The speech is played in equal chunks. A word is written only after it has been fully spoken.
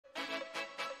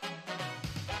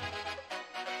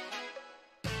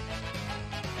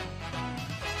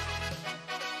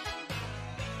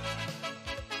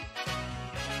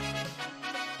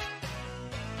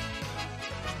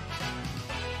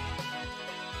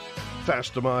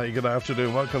Faster my good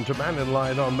afternoon. Welcome to Mannin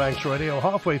Line on Manx Radio.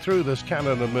 Halfway through this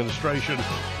Canon administration,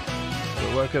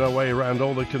 we're working our way around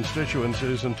all the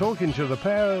constituencies and talking to the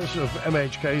pairs of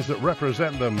MHKs that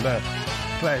represent them.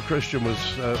 Claire Christian was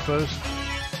first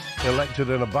elected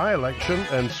in a by-election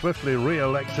and swiftly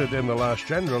re-elected in the last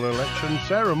general election.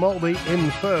 Sarah Maltby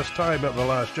in first time at the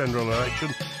last general election.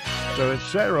 So it's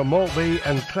Sarah Maltby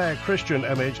and Claire Christian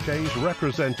MHKs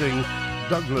representing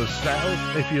Douglas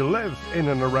South. If you live in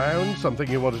and around, something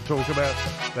you want to talk about,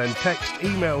 then text,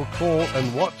 email, call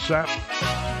and WhatsApp.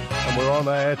 And we're on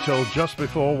air till just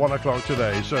before 1 o'clock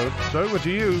today. So over to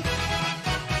you.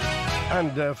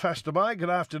 And Faster My, good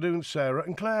afternoon, Sarah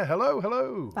and Claire. Hello,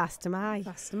 hello. Faster My.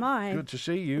 Faster My. Good to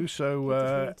see you. So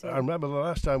I remember the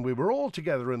last time we were all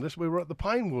together in this, we were at the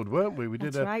Pinewood, weren't we? We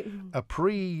did a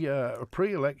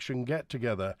pre-election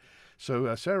get-together.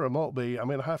 So Sarah Maltby, I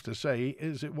mean, I have to say,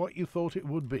 is it what you thought it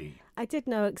would be? I did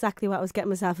know exactly what I was getting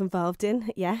myself involved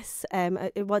in, yes.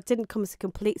 It didn't come as a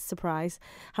complete surprise.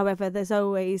 However, there's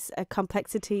always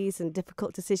complexities and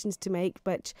difficult decisions to make,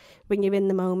 but when you're in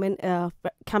the moment,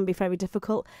 can be very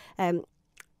difficult.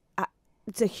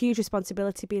 It's a huge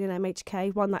responsibility being an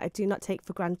MHK, one that I do not take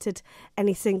for granted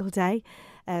any single day.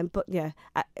 But yeah,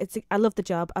 I love the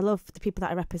job. I love the people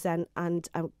that I represent, and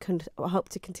I hope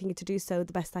to continue to do so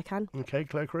the best I can. Okay,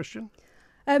 Claire Christian.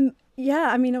 Yeah,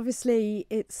 I mean, obviously,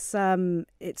 it's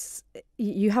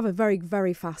you have a very,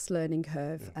 very fast learning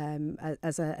curve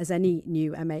as any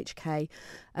new MHK.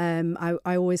 I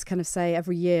always kind of say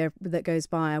every year that goes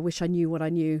by, I wish I knew what I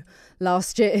knew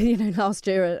last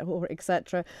year, or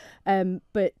etc.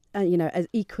 But as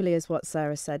equally as what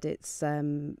Sarah said,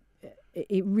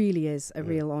 it really is a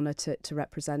real honour to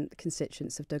represent the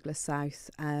constituents of Douglas South.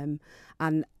 And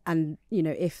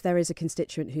if there is a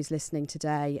constituent who's listening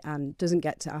today and doesn't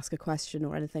get to ask a question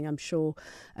or anything, I'm sure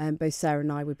both Sarah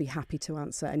and I would be happy to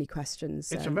answer any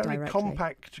questions. It's a very directly.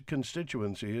 compact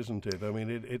constituency, isn't it? I mean,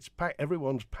 it's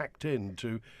everyone's packed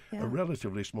into a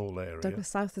relatively small area. Douglas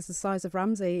South is the size of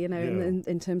Ramsey,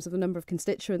 in terms of the number of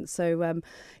constituents. So,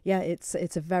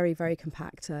 it's a very, very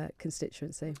compact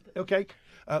constituency. Okay,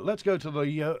 let's go to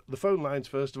the phone lines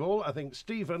first of all. I think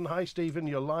Stephen. Hi, Stephen.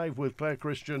 You're live with Claire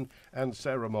Christian and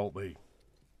Sarah Maltby.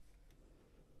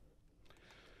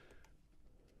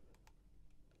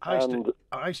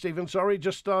 Hi, Stephen. Sorry,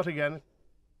 just start again.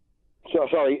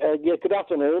 Sorry. Good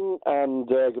afternoon, and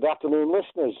good afternoon,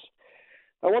 listeners.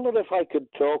 I wondered if I could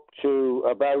talk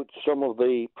about some of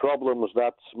the problems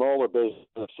that smaller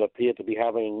businesses appear to be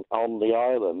having on the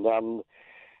island. And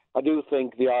I do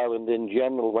think the island in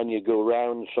general, when you go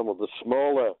around some of the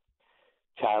smaller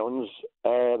towns,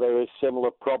 there is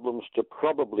similar problems to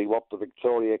probably what the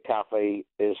Victoria Cafe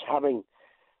is having.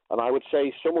 And I would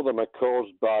say some of them are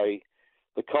caused by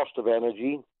the cost of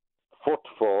energy,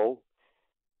 footfall,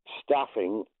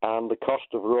 staffing, and the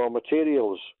cost of raw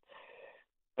materials.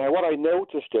 Now, what I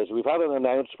noticed is we've had an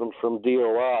announcement from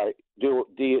DOI,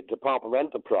 Department of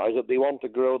Enterprise, that they want to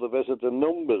grow the visitor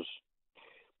numbers.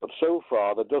 But so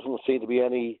far, there doesn't seem to be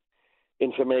any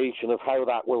information of how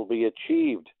that will be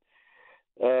achieved.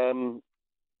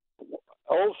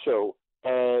 Also,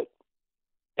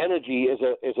 energy is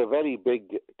a very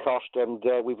big cost, and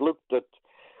we've looked at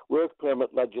work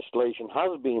permit legislation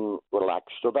has been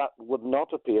relaxed, so that would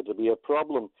not appear to be a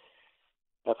problem.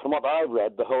 From what I've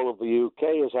read, the whole of the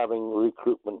UK is having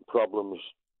recruitment problems.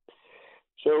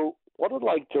 So what I'd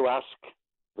like to ask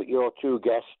your two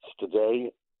guests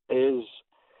today is,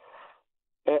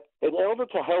 in order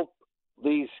to help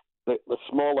the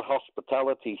smaller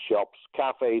hospitality shops,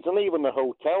 cafes, and even the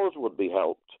hotels would be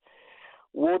helped,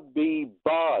 would be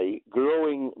by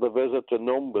growing the visitor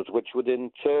numbers, which would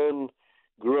in turn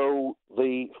grow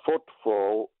the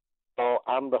footfall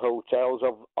and the hotels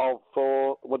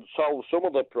would solve some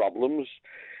of the problems,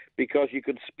 because you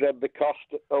could spread the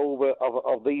cost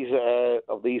of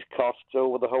these costs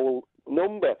over the whole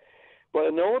number. But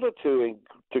in order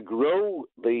to grow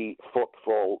the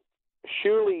footfall,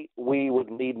 surely we would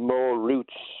need more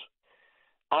routes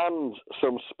and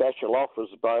some special offers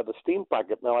by the steam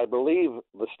packet. Now, I believe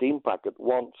the steam packet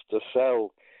wants to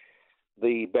sell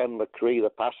the Ben McCree, the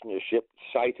passenger ship,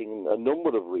 citing a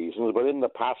number of reasons. But in the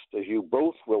past, as you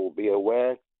both will be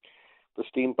aware, the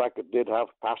steam packet did have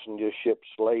passenger ships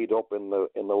laid up in the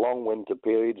long winter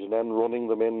periods and then running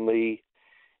them in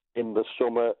the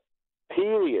summer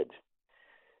period.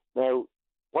 Now,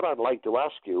 what I'd like to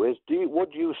ask you is,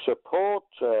 would you support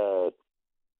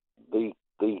the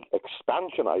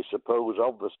expansion, I suppose,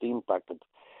 of the steam packet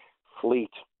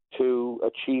fleet to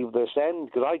achieve this end?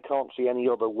 Because I can't see any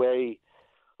other way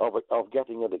of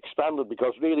getting it expanded,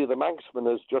 because really the Manxman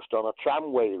is just on a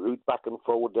tramway route back and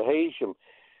forward to Heysham.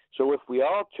 So if we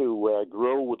are to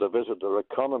grow the visitor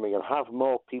economy and have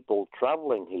more people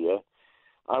travelling here,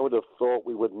 I would have thought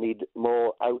we would need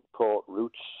more outport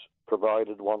routes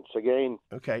provided once again.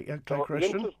 Okay, Claire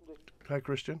Christian. Claire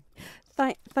Christian.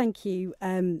 Thank you.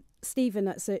 Stephen,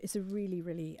 it's a really,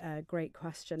 really great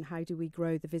question. How do we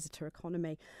grow the visitor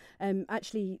economy?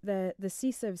 Actually, the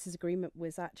Sea Services Agreement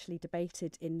was actually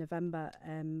debated in November.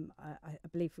 I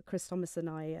believe Chris Thomas and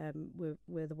I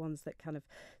were the ones that kind of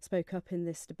spoke up in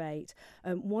this debate.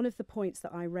 One of the points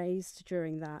that I raised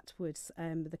during that was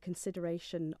the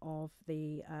consideration of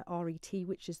the RET,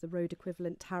 which is the road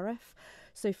equivalent tariff.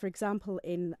 So, for example,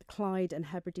 in Clyde and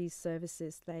Hebrides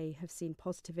services, they have seen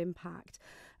positive impact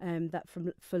that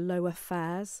for lower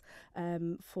fares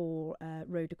for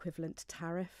road equivalent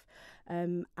tariff,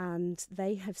 and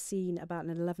they have seen about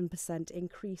an 11%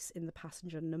 increase in the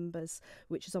passenger numbers,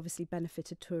 which has obviously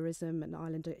benefited tourism and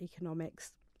islander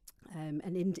economics.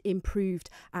 And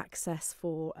improved access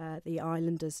for the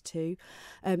islanders too.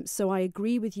 So I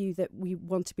agree with you that we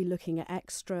want to be looking at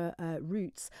extra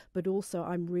routes, but also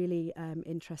I'm really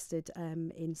interested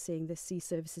in seeing the Sea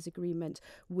Services Agreement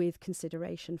with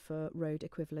consideration for road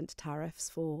equivalent tariffs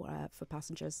for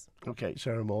passengers. Okay,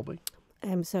 Sarah Maltby.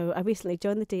 So I recently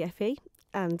joined the DFE,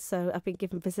 and so I've been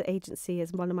given visit agency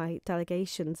as one of my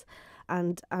delegations,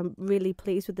 and I'm really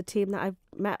pleased with the team that I've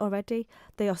met already.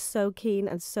 They are so keen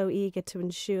and so eager to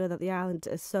ensure that the island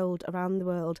is sold around the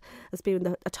world as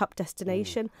being a top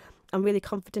destination. I'm really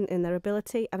confident in their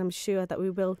ability, and I'm sure that we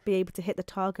will be able to hit the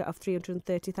target of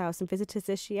 330,000 visitors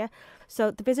this year. So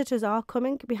the visitors are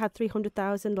coming. We had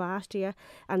 300,000 last year,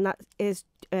 and that is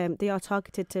they are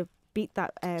targeted to beat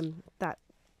that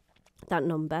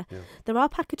number. Yeah. There are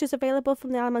packages available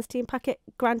from the Isle of Man Steam Packet.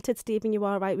 Granted, Stephen, you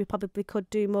are right, we probably could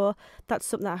do more. That's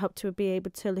something that I hope to be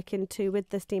able to look into with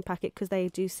the Steam Packet, because they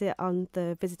do sit on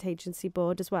the visit agency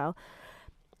board as well.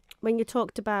 When you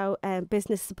talked about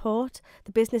business support,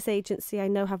 the business agency, I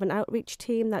know, have an outreach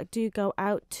team that do go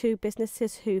out to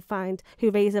businesses who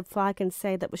raise a flag and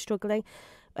say that we're struggling.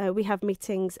 We have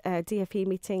meetings, DFE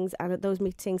meetings, and at those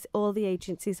meetings all the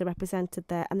agencies are represented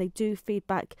there, and they do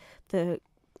feedback the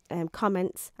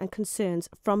comments and concerns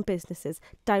from businesses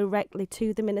directly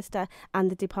to the Minister and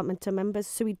the departmental members.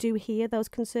 So we do hear those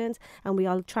concerns, and we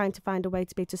are trying to find a way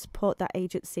to be able to support that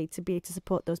agency, to be able to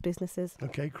support those businesses.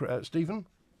 Okay, Stephen?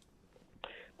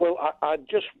 Well, I'd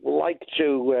just like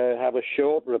to have a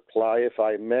short reply, if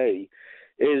I may,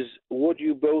 is would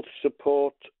you both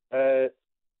support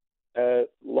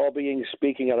lobbying,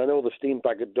 speaking, and I know the Steam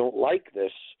Packet don't like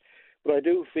this, but I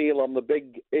do feel on the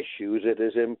big issues it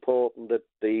is important that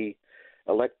the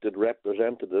elected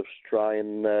representatives try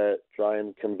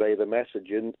and convey the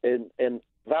message. And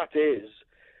that is,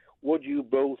 would you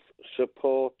both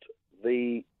support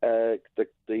the Ben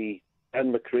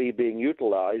McCree being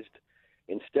utilised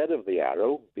instead of the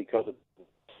Arrow, because of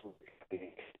the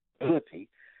ability,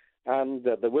 and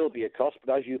there will be a cost,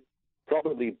 but as you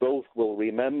probably both will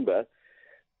remember,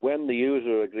 when the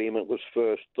user agreement was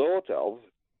first thought of,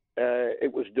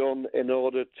 it was done in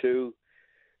order to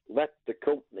let the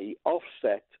company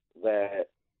offset their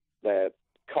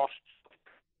costs,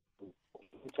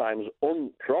 sometimes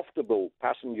unprofitable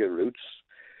passenger routes,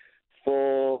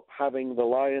 for having the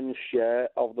lion's share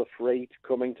of the freight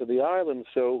coming to the island.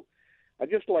 So I'd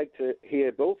just like to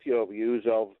hear both your views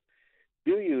of,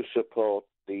 do you support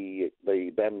the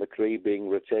Ben McCree being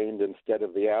retained instead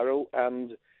of the Arrow,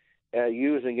 and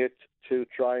using it to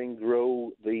try and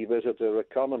grow the visitor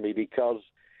economy, because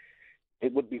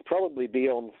it would probably be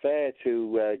unfair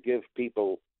to give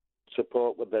people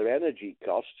support with their energy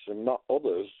costs and not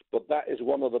others. But that is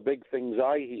one of the big things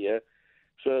I hear,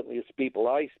 certainly as people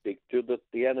I speak to, that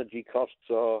the energy costs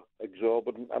are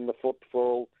exorbitant and the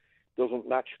footfall doesn't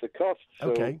match the costs.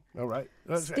 So, okay, all right.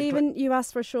 Stephen, you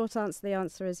asked for a short answer. The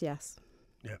answer is yes.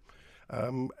 Yeah.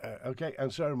 Okay,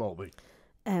 and Sarah Maltby.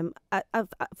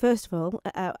 First of all,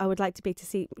 I would like to be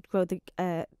to grow the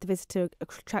visitor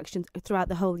attractions throughout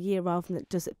the whole year, rather than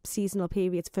just seasonal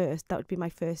periods first. That would be my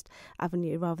first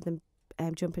avenue, rather than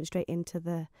jumping straight into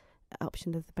the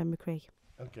option of the Ben McCree.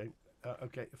 Okay.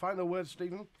 Okay. Final words,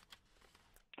 Stephen.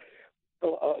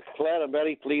 Well, Claire, I'm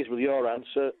very pleased with your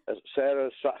answer.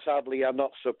 Sarah, sadly, I'm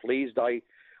not so pleased. I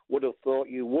would have thought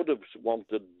you would have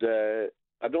wanted.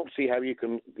 I don't see how you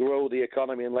can grow the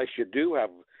economy unless you do have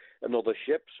another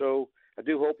ship. So I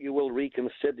do hope you will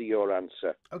reconsider your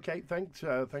answer. Okay, thanks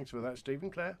for that, Stephen.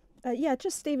 Claire? Yeah,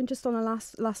 just Stephen, just on the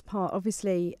last part.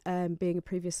 Obviously, being a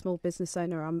previous small business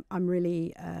owner, I'm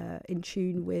really in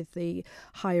tune with the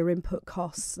higher input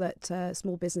costs that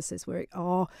small businesses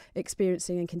are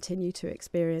experiencing and continue to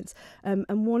experience.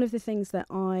 And one of the things that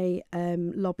I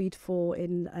lobbied for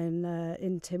in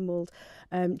Tynwald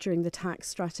during the tax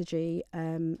strategy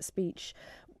speech.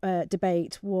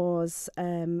 Debate was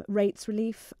rates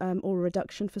relief or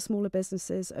reduction for smaller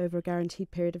businesses over a guaranteed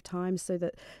period of time so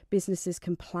that businesses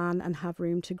can plan and have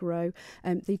room to grow.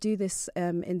 They do this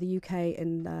in the UK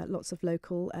in lots of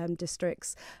local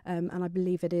districts, and I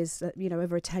believe it is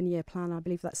over a 10-year plan. I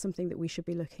believe that's something that we should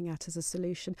be looking at as a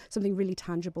solution, something really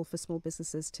tangible for small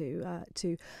businesses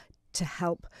to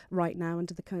help right now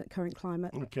under the current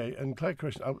climate. Okay, and Claire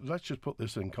Christian, let's just put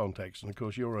this in context. And of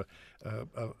course, you're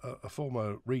a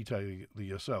former retailer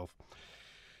yourself.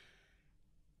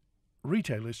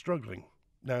 Retail is struggling.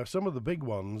 Now, some of the big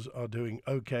ones are doing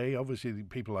okay. Obviously,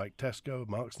 people like Tesco,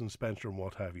 Marks and Spencer, and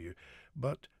what have you.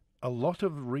 But a lot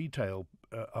of retail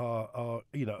are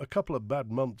a couple of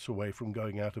bad months away from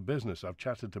going out of business. I've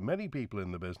chatted to many people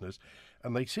in the business,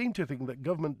 and they seem to think that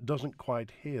government doesn't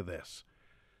quite hear this.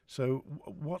 So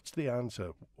what's the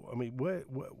answer? I mean,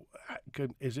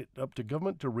 is it up to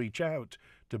government to reach out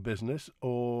to business,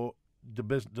 or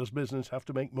does business have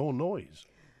to make more noise?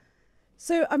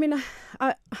 So, I mean,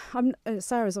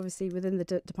 Sarah's obviously within the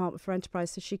Department for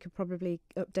Enterprise, so she could probably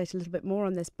update a little bit more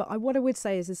on this. But what I would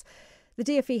say is the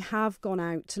DfE have gone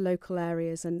out to local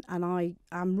areas, and I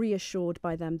am reassured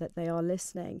by them that they are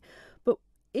listening. But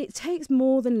it takes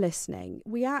more than listening.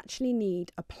 We actually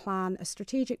need a plan, a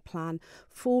strategic plan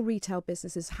for retail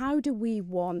businesses. How do we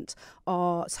want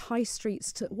our high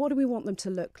streets what do we want them to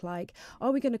look like?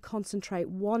 Are we going to concentrate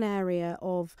one area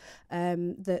of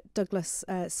the Douglas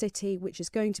City, which is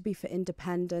going to be for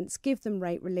independents, give them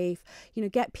rate relief,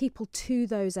 get people to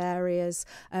those areas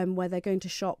where they're going to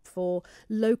shop for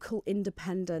local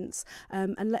independents,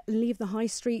 and leave the high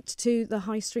street to the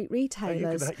high street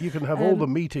retailers. You can have all the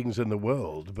meetings in the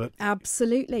world, but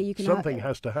absolutely, something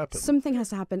has to happen. Something has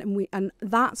to happen, and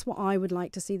that's what I would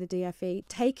like to see the DfE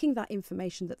taking that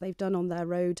information that they've done on their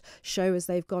road show as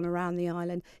they've gone around the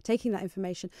island, taking that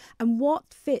information, and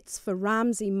what fits for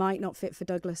Ramsey might not fit for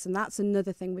Douglas, and that's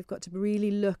another thing we've got to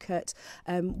really look at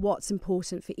what's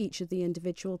important for each of the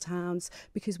individual towns,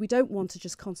 because we don't want to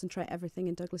just concentrate everything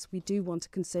in Douglas. We do want to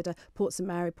consider Port St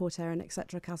Mary, Port Erin,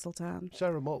 etc., Castletown.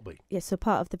 Sarah Maltby. Yes, so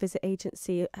part of the visit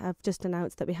agency have just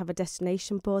announced that we have a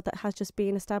destination board that has just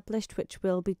been established, which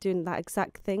will be doing that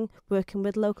exact thing, working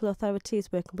with local authorities,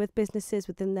 working with businesses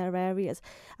within their areas,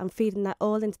 and feeding that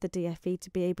all into the DfE to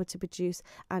be able to produce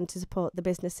and to support the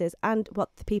businesses and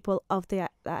what the people of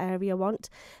that area want.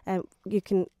 You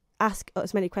can ask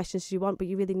as many questions as you want, but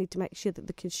you really need to make sure that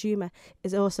the consumer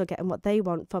is also getting what they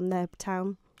want from their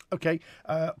town. Okay,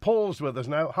 Paul's with us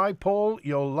now. Hi, Paul.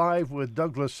 You're live with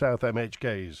Douglas South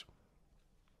MHKs.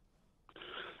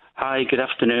 Hi, good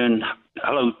afternoon.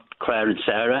 Hello, Claire and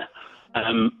Sarah.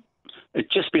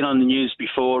 It's just been on the news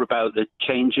before about the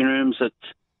changing rooms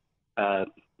at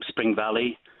Spring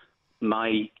Valley.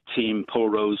 My team,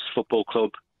 Pulrose Football Club,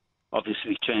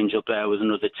 obviously changed up there with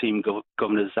another team,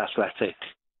 Governors Athletic.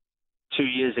 2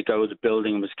 years ago, the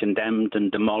building was condemned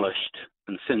and demolished,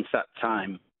 and since that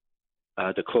time,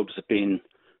 the clubs have been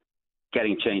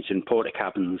getting changed in porta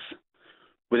cabins.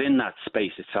 Within that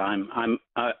space of time,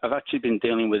 I've actually been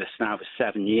dealing with this now for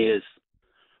 7 years,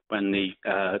 when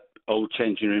the old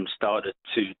changing room started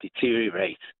to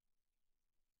deteriorate,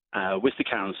 with the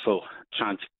council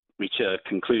trying to reach a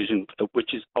conclusion,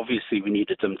 which is obviously we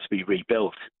needed them to be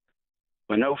rebuilt.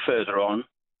 We're no further on.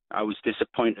 I was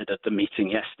disappointed at the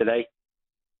meeting yesterday.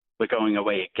 We're going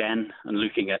away again and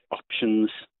looking at options.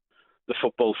 The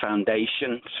Football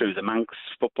Foundation, through the Manx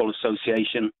Football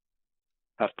Association,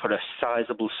 have put a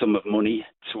sizable sum of money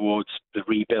towards the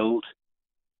rebuild.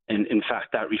 In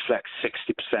fact, that reflects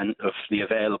 60% of the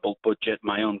available budget.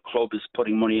 My own club is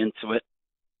putting money into it.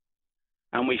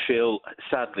 And we feel,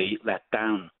 sadly, let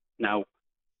down. Now,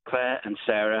 Claire and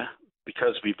Sarah,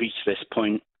 because we've reached this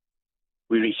point,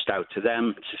 we reached out to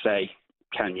them to say,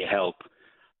 can you help?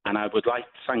 And I would like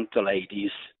to thank the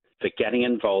ladies for getting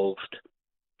involved,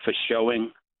 for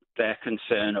showing their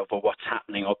concern over what's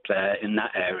happening up there in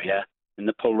that area, in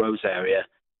the Pulrose area.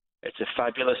 It's a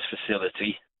fabulous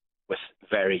facility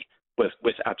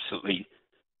with absolutely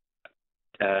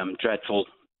dreadful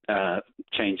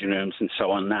changing rooms and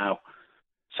so on now.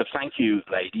 So thank you,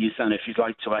 ladies, and if you'd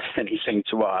like to add anything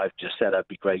to what I've just said, I'd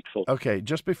be grateful. Okay,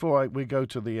 just before we go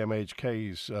to the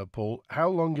MHKs, Paul, how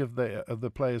long have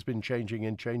the players been changing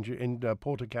in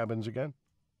porta cabins again?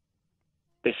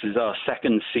 This is our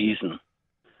second season,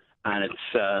 And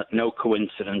it's no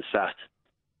coincidence that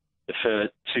for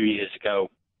 2 years ago,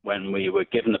 when we were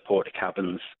given the porta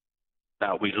cabins,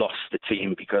 that we lost the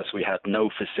team because we had no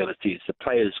facilities. The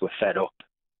players were fed up.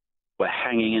 We're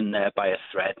hanging in there by a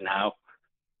thread now.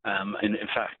 And in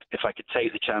fact, if I could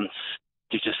take the chance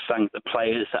to just thank the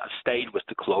players that have stayed with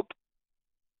the club.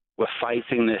 We're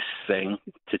fighting this thing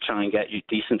to try and get you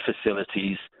decent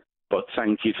facilities, but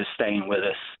thank you for staying with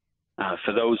us.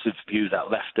 For those of you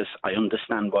that left us, I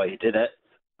understand why you did it,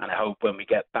 and I hope when we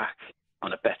get back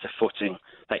on a better footing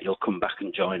that you'll come back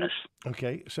and join us.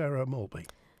 Okay, Sarah Maltby.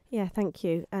 Yeah, thank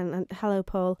you. And hello,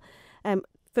 Paul.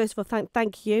 First of all,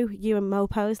 thank you and Mo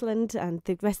Posland and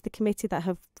the rest of the committee that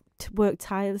have worked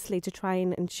tirelessly to try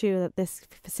and ensure that this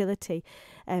facility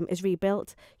is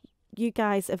rebuilt. You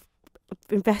guys have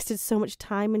invested so much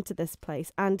time into this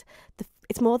place, and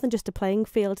it's more than just a playing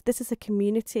field. This is a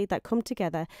community that come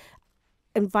together,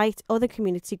 invite other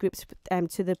community groups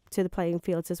to the playing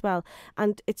fields as well,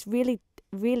 and it's really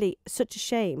such a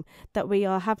shame that we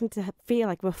are having to feel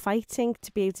like we're fighting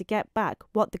to be able to get back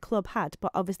what the club had,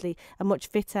 but obviously a much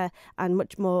fitter and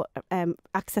much more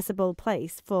accessible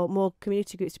place for more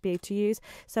community groups to be able to use.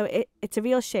 So it's a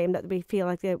real shame that we feel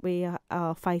like that we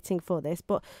are fighting for this,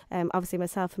 but obviously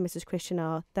myself and Mrs. Christian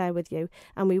are there with you,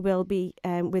 and we will be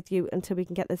with you until we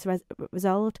can get this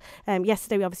resolved.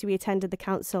 Yesterday we attended the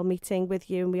council meeting with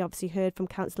you, and we obviously heard from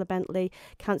Councillor Bentley,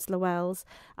 Councillor Wells,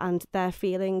 and their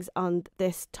feelings on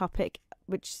this topic,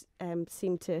 which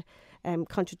seem to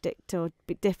contradict or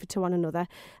differ to one another.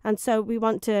 And so we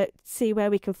want to see where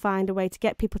we can find a way to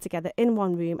get people together in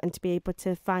one room and to be able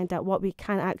to find out what we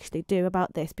can actually do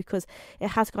about this, because it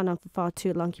has gone on for far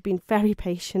too long. You've been very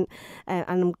patient,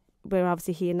 and we're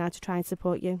obviously here now to try and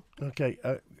support you. Okay,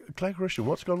 Claire Christian,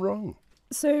 what's gone wrong?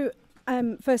 So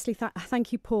firstly,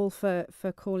 thank you, Paul, for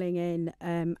calling in,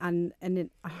 and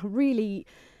I really,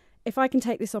 if I can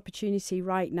take this opportunity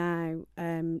right now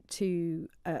to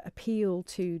appeal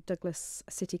to Douglas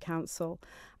City Council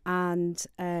and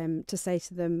to say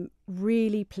to them,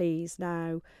 really please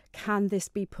now, can this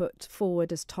be put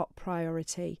forward as top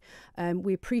priority?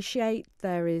 We appreciate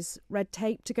there is red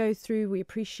tape to go through, we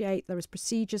appreciate there is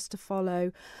procedures to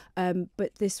follow,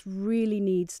 but this really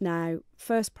needs now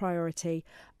first priority,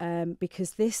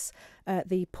 because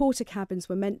the porta cabins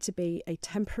were meant to be a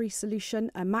temporary solution,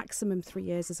 a maximum 3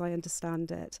 years as I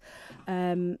understand it.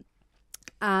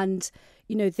 And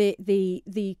you know,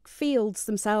 the fields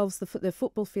themselves, the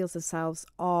football fields themselves,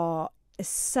 are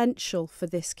essential for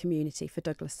this community, for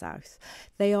Douglas South.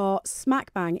 They are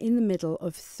smack bang in the middle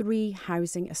of 3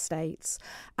 housing estates.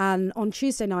 And on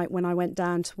Tuesday night, when I went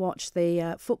down to watch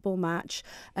the football match,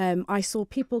 I saw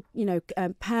people,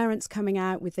 parents coming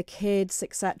out with the kids,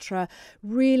 etc.,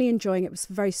 really enjoying it. It was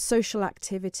a very social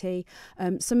activity.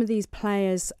 Some of these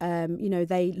players,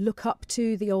 they look up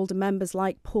to the older members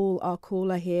like Paul, our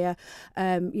caller here.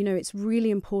 It's really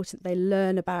important they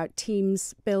learn about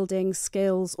teams building,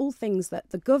 skills, all things that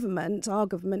our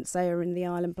government say are in the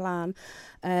Island Plan.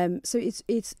 So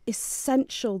it's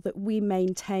essential that we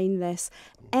maintain this.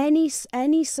 Any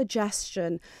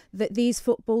suggestion that these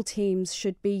football teams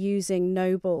should be using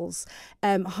Nobles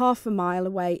half a mile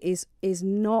away is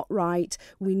not right.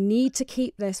 We need to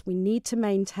keep this. We need to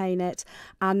maintain it.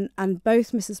 And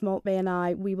both Mrs. Maltby and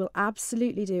I, we will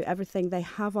absolutely do everything. They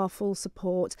have our full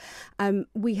support.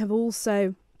 We have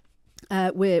also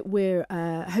we're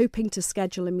hoping to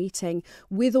schedule a meeting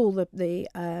with all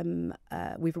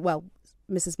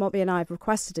Mrs. Maltby and I have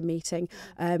requested a meeting.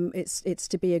 It's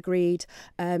to be agreed,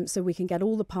 so we can get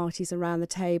all the parties around the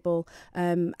table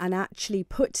and actually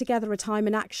put together a time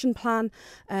and action plan.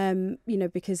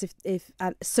 Because if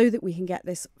so that we can get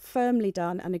this firmly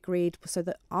done and agreed, so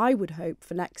that I would hope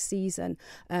for next season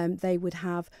they would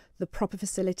have the proper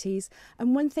facilities.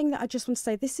 And one thing that I just want to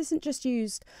say, this isn't just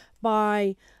used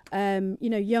by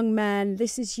young men.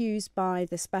 This is used by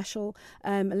the Special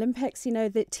Olympics.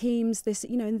 The teams.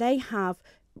 And they have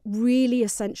really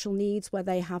essential needs where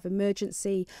they have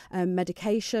emergency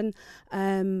medication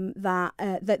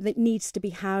that needs to be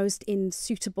housed in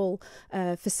suitable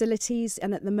facilities,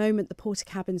 and at the moment the porta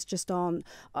cabins just aren't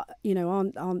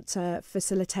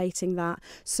facilitating that.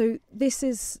 So this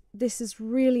is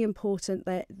really important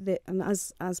that and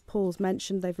as Paul's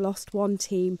mentioned, they've lost one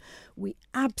team. We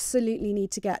absolutely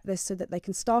need to get this so that they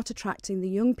can start attracting the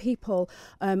young people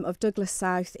of Douglas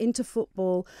South into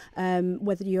football,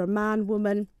 whether you're a man,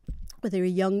 woman, whether you're a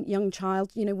young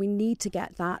child. We need to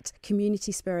get that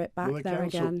community spirit back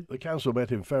again. The council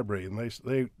met in February, and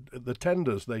the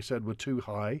tenders they said were too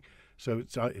high, so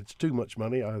it's too much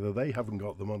money. Either they haven't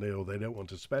got the money or they don't want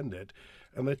to spend it,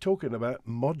 and they're talking about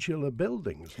modular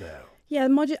buildings now. Yeah,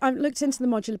 I've looked into the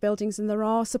modular buildings, and there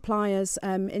are suppliers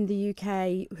in the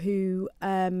UK who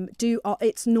do.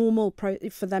 It's normal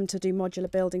for them to do modular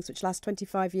buildings, which last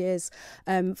 25 years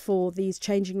for these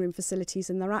changing room facilities,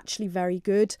 and they're actually very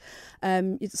good.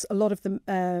 It's a lot of them.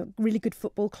 Really good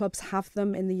football clubs have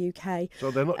them in the UK.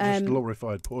 So they're not just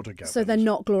glorified porta cabins. So they're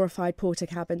not glorified porta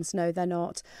cabins. No, they're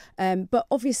not. But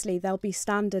obviously there'll be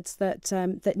standards that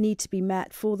that need to be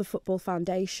met for the Football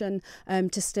Foundation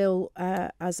to still,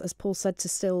 as Paul said, to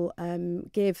still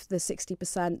give the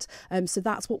 60%. So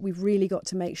that's what we've really got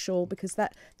to make sure, because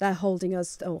that they're holding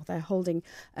us, or they're holding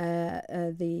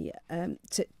to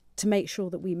make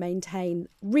sure that we maintain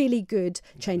really good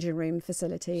changing room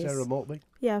facilities. Sarah Maltby?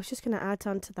 Yeah, I was just going to add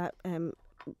on to that.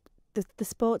 The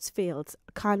sports fields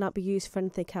cannot be used for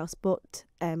anything else but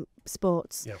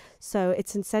sports. Yeah. So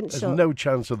it's essential. There's no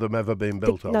chance of them ever being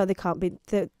built on. No, they can't be.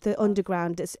 The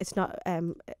underground, it's not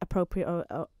appropriate,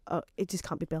 or it just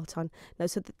can't be built on. No,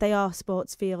 so they are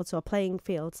sports fields or playing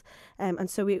fields, and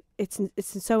so it's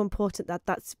so important that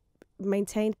that's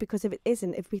maintained, because if it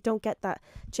isn't, if we don't get that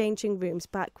changing rooms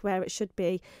back where it should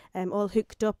be, all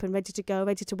hooked up and ready to go,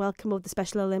 ready to welcome all the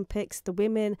Special Olympics, the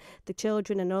women, the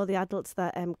children and all the adults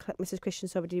that Mrs.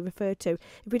 Christian's already referred to,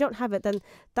 if we don't have it, then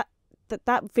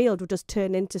that field will just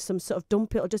turn into some sort of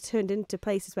dump. It'll just turn into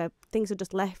places where things are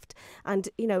just left, and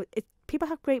people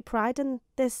have great pride in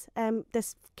this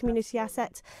community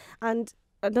asset. And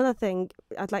another thing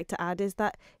I'd like to add is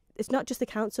that it's not just the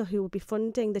council who will be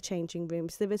funding the changing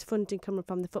rooms. There is funding coming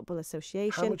from the Football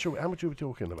Association. How much are we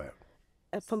talking about?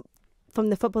 From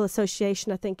the Football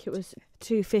Association, I think it was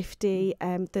 250.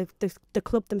 The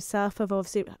club themselves have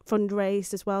obviously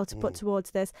fundraised as well to put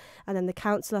towards this, and then the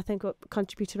council, I think,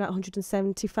 contributed about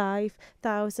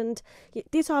 175,000.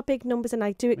 These are big numbers, and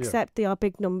I do accept they are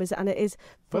big numbers, and it is.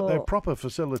 But they're proper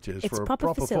facilities for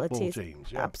proper football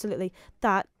teams. Yeah. Absolutely,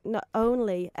 that not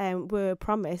only were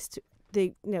promised.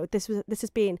 This has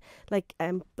been like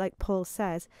Paul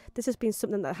says, this has been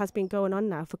something that has been going on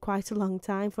now for quite a long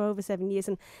time, for over 7 years,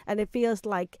 and it feels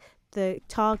like the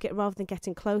target, rather than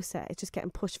getting closer, it's just getting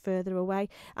pushed further away.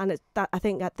 And I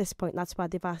think at this point that's why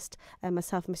they've asked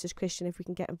myself and Mrs. Christian if we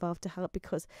can get involved to help,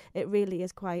 because it really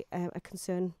is quite a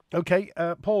concern. Okay,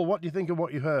 Paul, what do you think of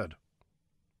what you heard?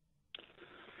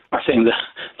 I think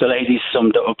the ladies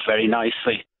summed it up very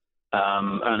nicely.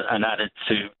 And added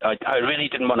to, I really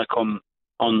didn't want to come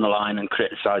on the line and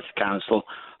criticise the council.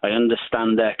 I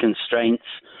understand their constraints,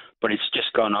 but it's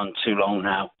just gone on too long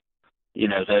now.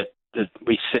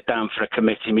 We sit down for a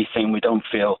committee meeting, we don't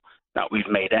feel that we've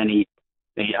made any.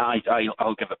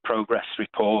 I'll give a progress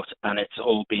report, and it's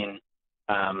all been.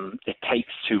 It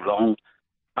takes too long.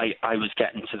 I was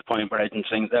getting to the point where I didn't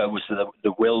think there was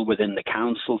the will within the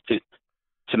council to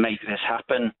make this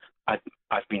happen.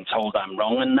 I've been told I'm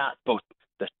wrong in that, but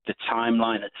the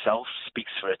timeline itself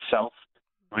speaks for itself,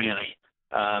 really.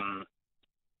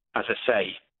 As I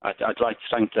say, I'd like to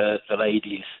thank the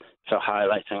ladies for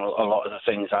highlighting a lot of the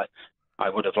things I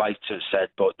would have liked to have said,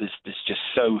 but there's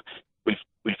just we've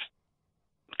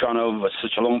gone over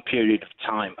such a long period of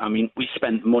time. I mean, we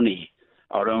spent money,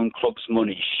 our own club's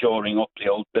money, shoring up the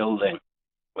old building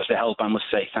with the help, I must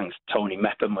say, thanks to Tony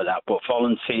Meppen with that, but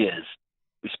volunteers.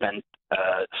 We spent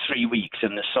 3 weeks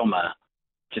in the summer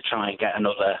to try and get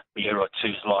another year or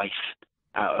two's life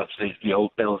out of the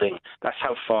old building. That's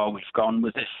how far we've gone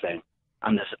with this thing.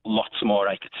 And there's lots more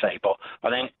I could say, but I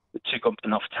think it took up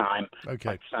enough time.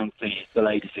 Okay. Thank the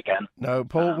ladies again. No,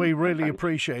 Paul, we really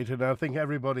appreciate it. And I think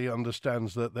everybody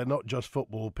understands that they're not just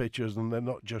football pitches and they're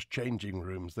not just changing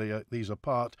rooms. These are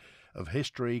part of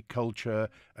history, culture,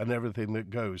 and everything that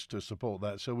goes to support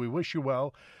that. So we wish you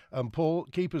well. And Paul,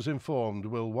 keep us informed.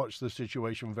 We'll watch the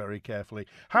situation very carefully.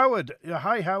 Howard,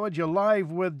 hi Howard, you're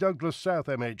live with Douglas South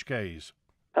MHKs.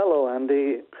 Hello,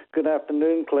 Andy. Good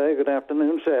afternoon, Claire. Good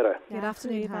afternoon, Sarah. Good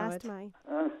afternoon, Howard.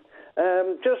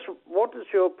 Just what is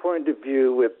your point of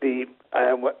view with the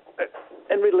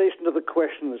in relation to the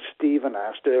question that Stephen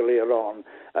asked earlier on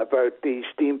about the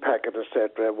steam packet,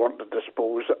 etc., wanting to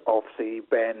dispose of the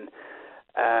Ben?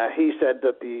 He said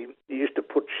that they used to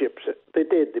put ships. They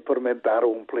did. They put them in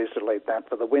Barrow and places like that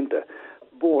for the winter.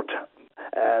 But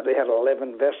they had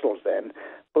 11 vessels then.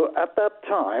 But at that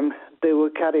time, they were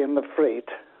carrying the freight,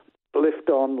 lift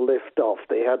on, lift off.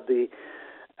 They had the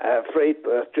freight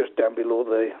berth just down below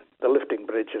the lifting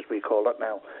bridge, as we call it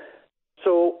now.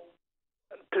 So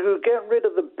to get rid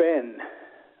of the Ben,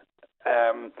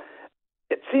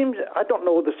 it seems, I don't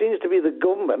know, there seems to be the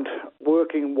government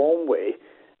working one way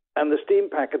and the steam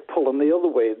packet pulling the other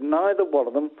way. Neither one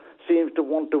of them seems to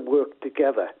want to work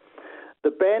together.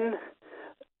 The Ben,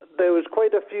 there was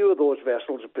quite a few of those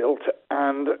vessels built,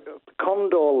 and the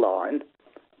Condor Line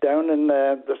down in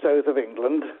the south of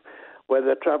England, where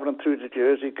they're travelling through to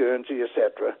Jersey, Guernsey,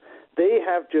 etc., they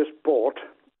have just bought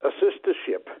a sister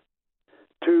ship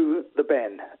to the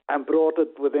Ben and brought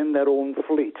it within their own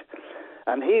fleet.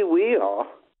 And here we are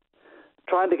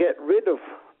trying to get rid of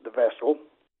the vessel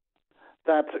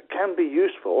that can be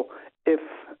useful if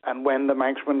and when the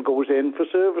Manxman goes in for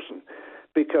servicing,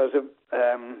 because of,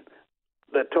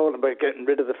 they're talking about getting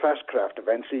rid of the fast craft,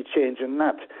 eventually changing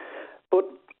that. But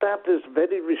that is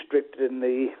very restricted in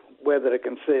the weather it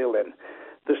can sail in.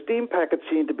 The steam packets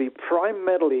seem to be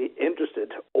primarily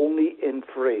interested only in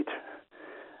freight.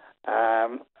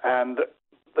 And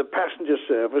the passenger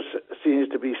service seems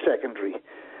to be secondary.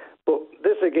 But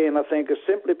this, again, I think is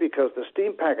simply because the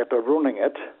steam packet are running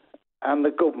it and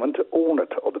the government own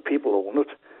it, or the people own it,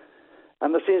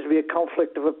 and there seems to be a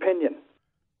conflict of opinion.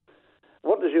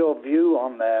 What is your view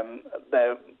on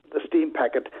the steam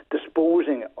packet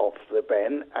disposing of the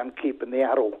Ben and keeping the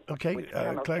Arrow? Okay,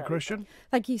 Claire Christian.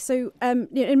 Thank you. So,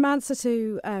 in answer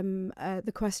to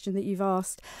the question that you've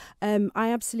asked,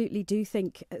 I absolutely do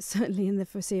think, certainly in the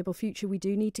foreseeable future, we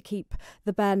do need to keep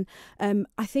the Ben.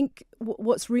 I think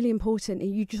what's really important,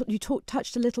 you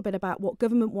touched a little bit about what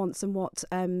government wants and what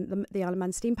the Isle of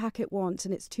Man steam packet want,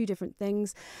 and it's two different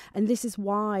things. And this is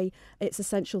why it's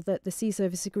essential that the sea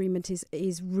service agreement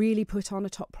is really put on a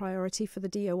top priority for the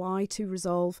DOI to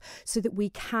resolve, so that we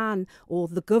can, or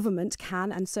the government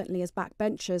can, and certainly as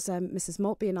backbenchers, Mrs.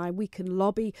 Maltby and I, we can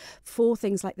lobby for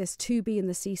things like this to be in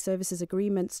the sea services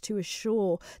agreements to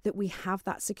assure that we have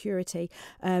that security,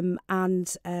 and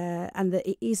that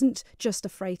it isn't just a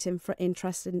freight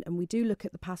interest, and we do look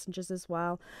at the passengers as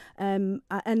well, and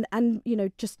you know,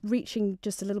 just reaching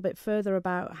just a little bit further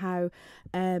about how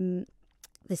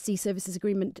the sea services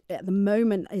agreement at the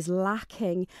moment is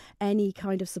lacking any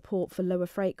kind of support for lower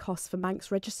freight costs for Manx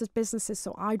registered businesses.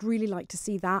 So I'd really like to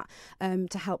see that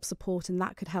to help support, and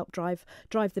that could help drive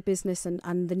the business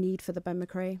and the need for the Ben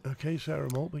McCrae. Okay, Sarah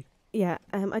Maltby. Yeah,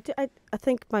 I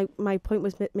think my point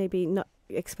was maybe not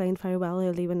explained very well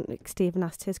earlier when Stephen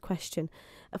asked his question.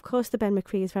 Of course, the Ben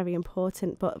McCrae is very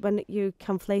important, but when you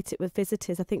conflate it with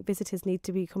visitors, I think visitors need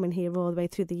to be coming here all the way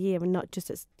through the year and not just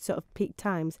at sort of peak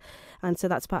times. And so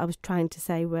that's what I was trying to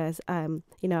say, whereas,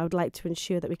 you know, I would like to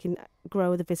ensure that we can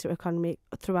grow the visitor economy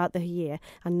throughout the year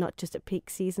and not just at peak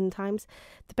season times.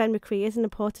 The Ben McCrae is an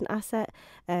important asset.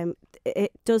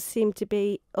 It does seem to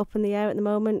be up in the air at the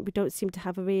moment. We don't seem to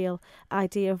have a real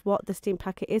idea of what the steam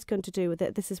packet is going to do with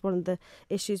it. This is one of the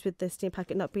issues with the steam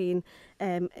packet not being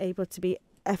able to be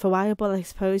FOIable, I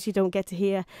suppose. You don't get to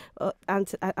hear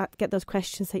get those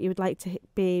questions that you would like to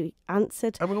be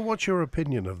answered. I mean, what's your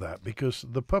opinion of that? Because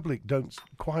the public don't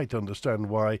quite understand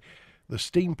why the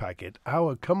steam packet,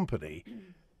 our company,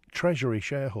 Treasury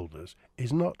shareholders,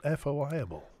 is not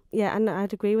FOIable. Yeah, and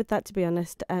I'd agree with that, to be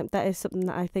honest. That is something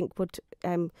that I think would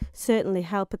certainly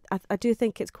help. I do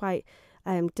think it's quite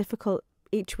difficult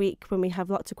each week when we have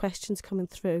lots of questions coming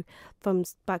through from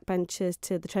backbenchers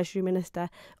to the Treasury Minister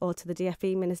or to the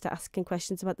DFE Minister asking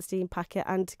questions about the steam packet,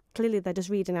 and clearly they're just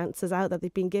reading answers out that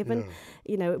they've been given. Yeah.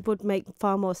 You know, it would make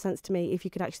far more sense to me if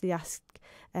you could actually ask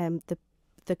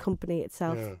the company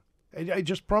itself. Yeah. It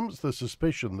just prompts the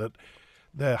suspicion that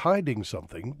they're hiding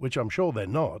something, which I'm sure they're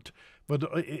not, but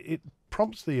it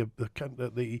prompts the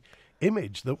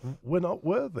image that we're not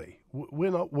worthy.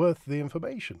 We're not worth the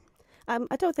information.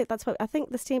 I don't think that's what I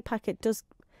think the steam packet does.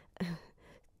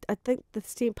 I think the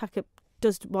steam packet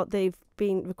does what they've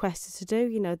been requested to do.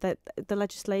 You know, that the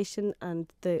legislation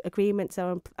and the agreements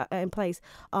are in place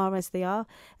are as they are.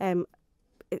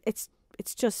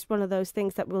 It's just one of those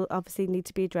things that will obviously need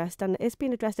to be addressed, and it's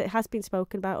been addressed. It has been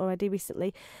spoken about already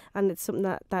recently, and it's something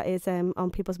that is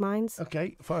on people's minds.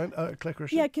 Okay, fine. Claire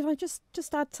Christian. Yeah, can I just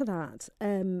add to that?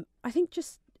 I think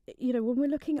just, you know, when we're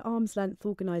looking at arm's length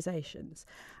organisations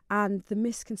and the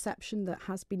misconception that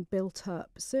has been built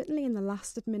up, certainly in the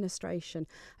last administration.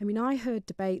 I mean, I heard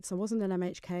debates, I wasn't an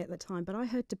MHK at the time, but I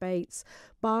heard debates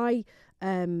by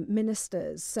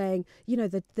ministers saying, you know,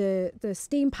 the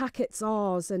steam packet's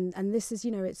ours, and this is,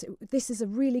 you know, this is a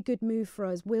really good move for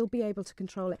us. We'll be able to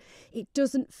control it. It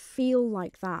doesn't feel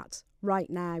like that right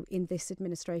now in this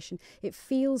administration. It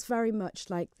feels very much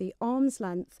like the arm's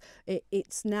length.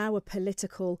 It's now a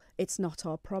political, it's not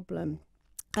our problem.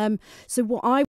 So what I